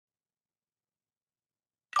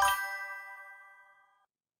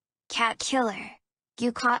cat killer.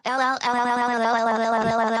 You caught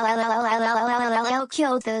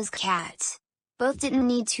killed those cats. Both didn't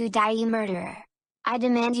need to die, you murderer. I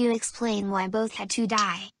demand you explain why both had to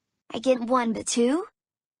die. I get one but two?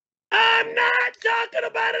 I'm not talking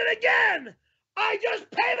about it again! I just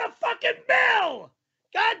paid a fucking bill!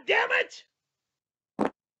 God damn it!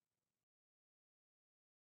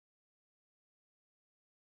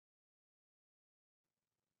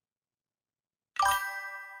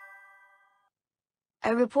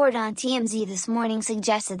 A report on TMZ this morning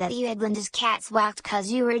suggested that you had Linda's cats whacked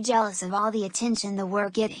cause you were jealous of all the attention they were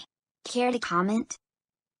getting. Care to comment?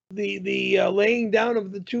 The laying down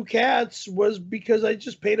of the two cats was because I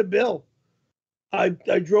just paid a bill. I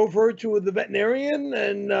drove her to the veterinarian,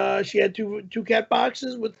 and she had two cat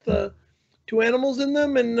boxes with two animals in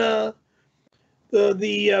them, and the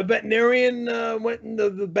veterinarian went in the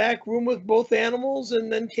back room with both animals,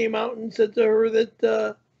 and then came out and said to her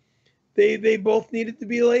that they both needed to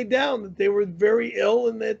be laid down, that they were very ill,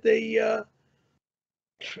 and that they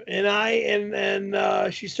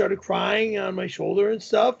and she started crying on my shoulder and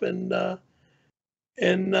stuff, and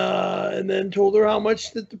then told her how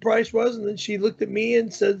much that the price was, and then she looked at me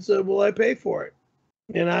and said, "Will I pay for it?"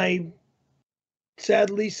 And I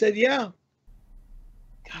sadly said, "Yeah."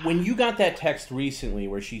 When you got that text recently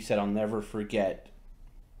where she said, "I'll never forget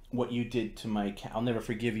what you did to my cat. I'll never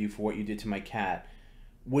forgive you for what you did to my cat."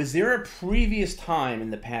 Was there a previous time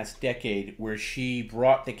in the past decade where she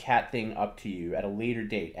brought the cat thing up to you at a later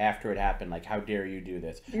date after it happened? Like, how dare you do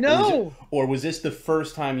this? No. Or was this the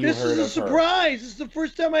first time you heard of her? This is a surprise. This is the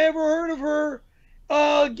first time I ever heard of her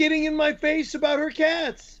getting in my face about her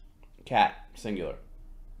cats. Cat, singular.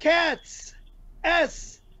 Cats.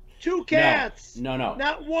 S. Two cats. No.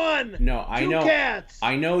 Not one. No, I know. Two cats.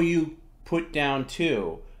 I know you put down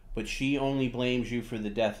two, but she only blames you for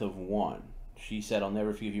the death of one. She said, "I'll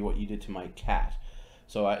never forgive you what you did to my cat."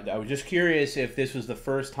 So I was just curious if this was the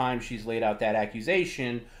first time she's laid out that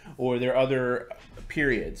accusation, or there are other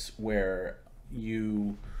periods where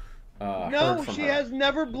you heard from her. No, she has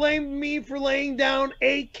never blamed me for laying down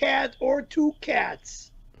a cat or two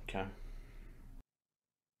cats. Okay.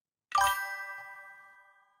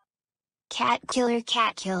 Cat killer.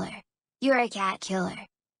 You're a cat killer.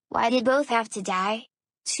 Why did both have to die?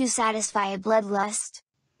 To satisfy a bloodlust?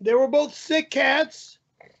 They were both sick cats,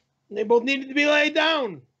 and they both needed to be laid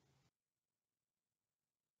down.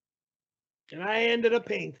 And I ended up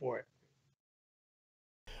paying for it.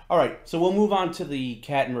 All right, so we'll move on to the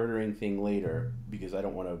cat murdering thing later, because I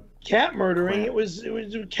don't want to... Cat murdering? It was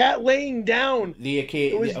cat laying down.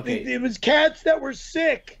 It was cats that were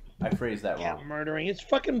sick. I phrased that wrong. Cat murdering. It's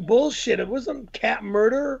fucking bullshit. It wasn't cat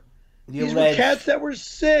murder. These were alleged cats that were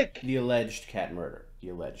sick. The alleged cat murder.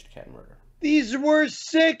 These were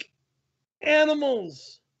sick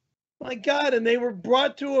animals. My God, and they were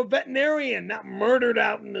brought to a veterinarian, not murdered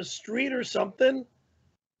out in the street or something.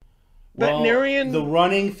 Well, Veterinarian. The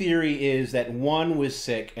running theory is that one was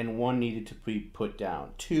sick and one needed to be put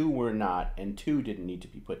down. Two were not, and two didn't need to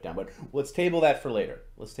be put down. But let's table that for later.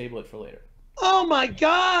 Let's table it for later. Oh my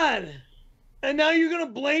God! And now you're gonna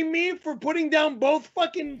blame me for putting down both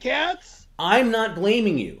fucking cats? I'm not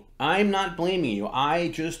blaming you.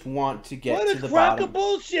 I just want to get to the bottom. What a crock of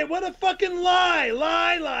bullshit! What a fucking lie!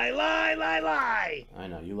 Lie! I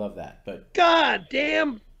know, you love that, but... God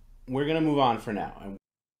damn! We're gonna move on for now.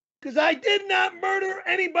 Because I did not murder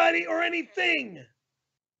anybody or anything!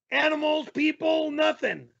 Animals, people,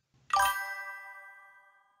 nothing.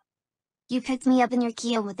 You picked me up in your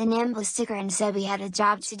Kia with an ambush sticker and said we had a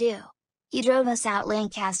job to do. You drove us out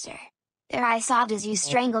Lancaster. There I saw as you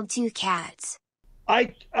strangled two cats.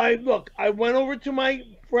 I went over to my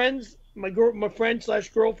friend's, my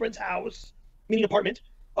friend/girlfriend's house, meaning apartment.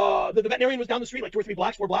 The veterinarian was down the street, like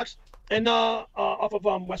 4 blocks, and off of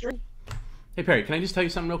Western. Hey Perry, can I just tell you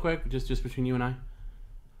something real quick, just between you and I?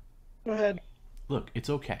 Go ahead. Look, it's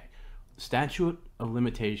okay. Statute of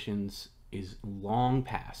limitations is long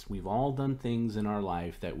past. We've all done things in our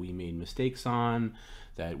life that we made mistakes on,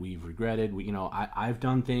 that we've regretted. I've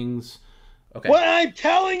done things. Okay. What I'm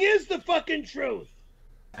telling is the fucking truth.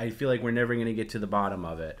 I feel like we're never going to get to the bottom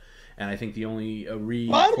of it, and I think the only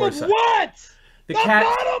bottom of what? The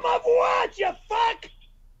bottom of what? You fuck.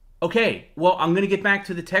 Okay, well, I'm going to get back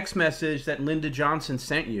to the text message that Linda Johnson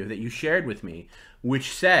sent you, that you shared with me,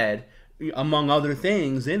 which said, among other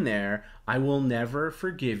things in there, "I will never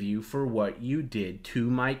forgive you for what you did to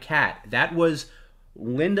my cat." That was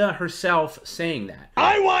Linda herself saying that.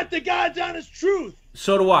 I want the God's honest truth.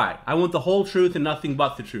 So do I. I want the whole truth and nothing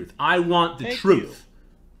but the truth. I want the truth.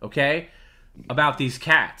 Okay? about these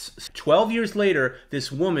cats. 12 years later,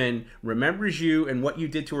 this woman remembers you and what you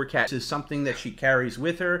did to her cat. This is something that she carries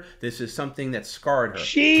with her. This is something that scarred her.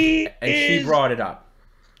 She brought it up.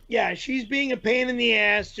 Yeah, she's being a pain in the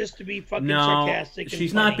ass just to be fucking sarcastic.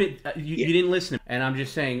 She's not. You didn't listen. And I'm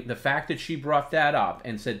just saying, the fact that she brought that up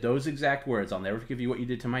and said those exact words, "I'll never forgive you what you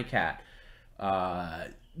did to my cat,"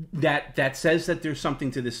 that says that there's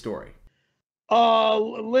something to this story.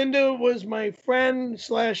 Linda was my friend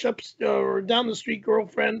 / or down the street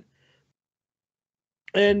girlfriend,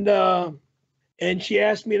 and she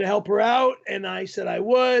asked me to help her out, and I said I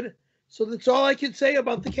would. So that's all I could say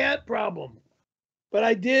about the cat problem. But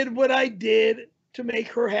I did what I did to make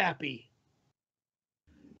her happy.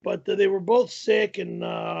 But they were both sick, and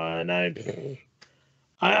I'm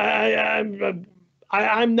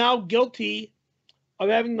now guilty of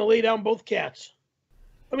having to lay down both cats.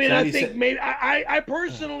 I mean, I think maybe I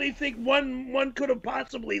personally think one could have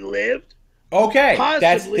possibly lived. Okay,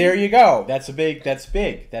 there you go. That's a big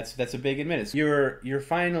admittance. You're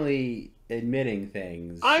finally admitting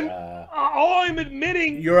things. All I'm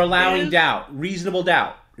admitting. You're allowing doubt, reasonable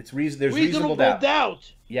doubt. There's reasonable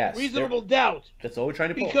doubt. Yes, reasonable doubt. That's all we're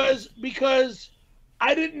trying to pull. Because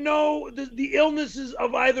I didn't know the illnesses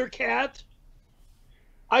of either cat.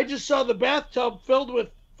 I just saw the bathtub filled with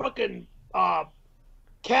fucking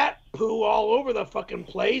cat poo all over the fucking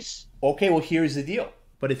place. Okay, well, here's the deal.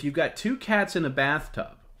 But if you've got two cats in a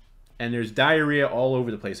bathtub and there's diarrhea all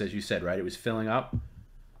over the place, as you said, right? It was filling up.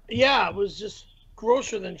 Yeah, it was just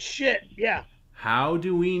grosser than shit. Yeah. How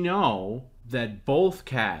do we know that both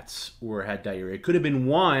cats had diarrhea? It could have been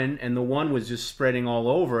one, and the one was just spreading all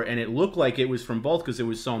over, and it looked like it was from both because there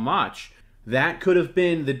was so much. That could have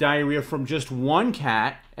been the diarrhea from just one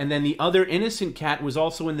cat, and then the other innocent cat was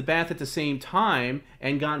also in the bath at the same time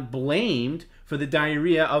and got blamed for the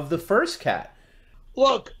diarrhea of the first cat.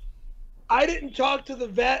 Look, I didn't talk to the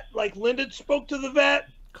vet like Linda spoke to the vet.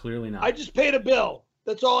 Clearly not. I just paid a bill.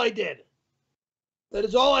 That's all I did. That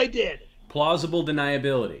is all I did. Plausible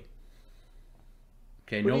deniability.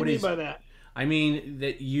 Okay, what do you mean by that? I mean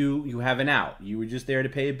that you have an out. You were just there to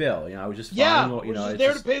pay a bill. I was just just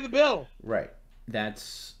there to pay the bill. Right.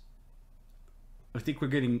 That's. I think we're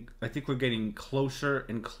getting closer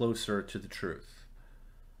and closer to the truth.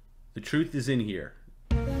 The truth is in here.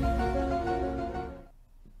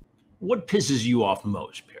 What pisses you off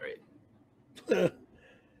most, Perry?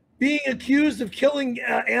 Being accused of killing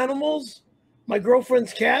animals, my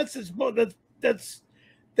girlfriend's cats. That's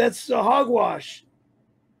hogwash.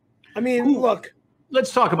 I mean, look.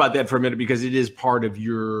 Let's talk about that for a minute because it is part of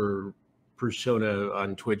your persona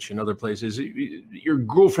on Twitch and other places. Your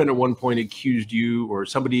girlfriend at one point accused you, or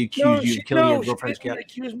somebody accused you of killing your girlfriend's cat. She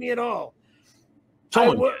didn't accuse me at all.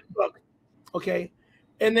 Look, okay,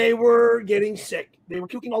 and they were getting sick. They were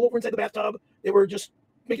puking all over inside the bathtub. They were just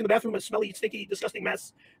making the bathroom a smelly, stinky, disgusting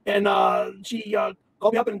mess. And she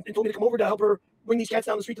called me up and told me to come over to help her bring these cats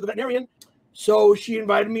down the street to the veterinarian. So she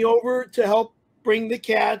invited me over to help bring the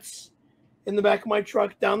cats in the back of my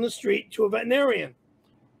truck down the street to a veterinarian.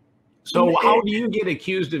 So how do you get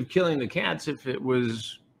accused of killing the cats if it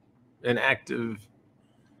was an act of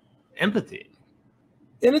empathy?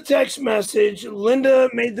 In a text message, Linda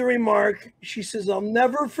made the remark, she says, "I'll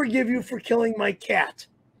never forgive you for killing my cat."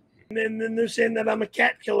 And then they're saying that I'm a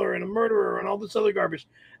cat killer and a murderer and all this other garbage.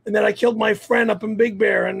 And that I killed my friend up in Big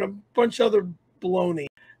Bear and a bunch of other baloney.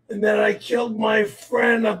 And that I killed my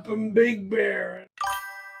friend up in Big Bear.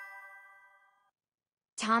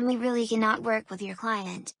 Tommy really cannot work with your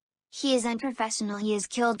client. He is unprofessional, he has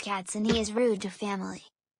killed cats, and he is rude to family.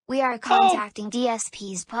 We are contacting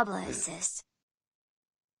DSP's publicist.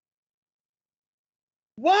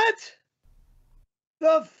 What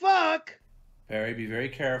the fuck? Perry, be very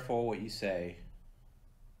careful what you say.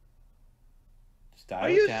 Just dial Are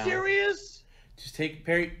it you down. serious? Just take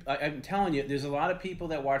Perry. I'm telling you, there's a lot of people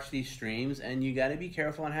that watch these streams, and you got to be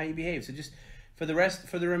careful on how you behave. So just for the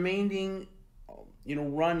remaining,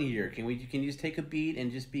 run here, can you just take a beat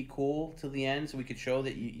and just be cool till the end, so we could show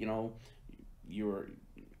that you're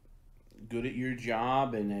good at your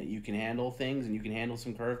job and that you can handle things and you can handle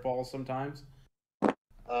some curveballs sometimes.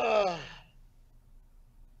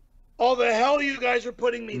 All the hell you guys are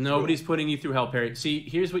putting me Nobody's through. putting you through hell, Perry. See,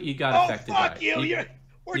 here's what you got affected by. Oh, fuck you.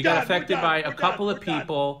 You got affected by a couple of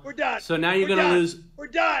people. We're done. So now you're going to lose. We're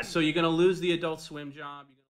done. So you're going to lose the Adult Swim job.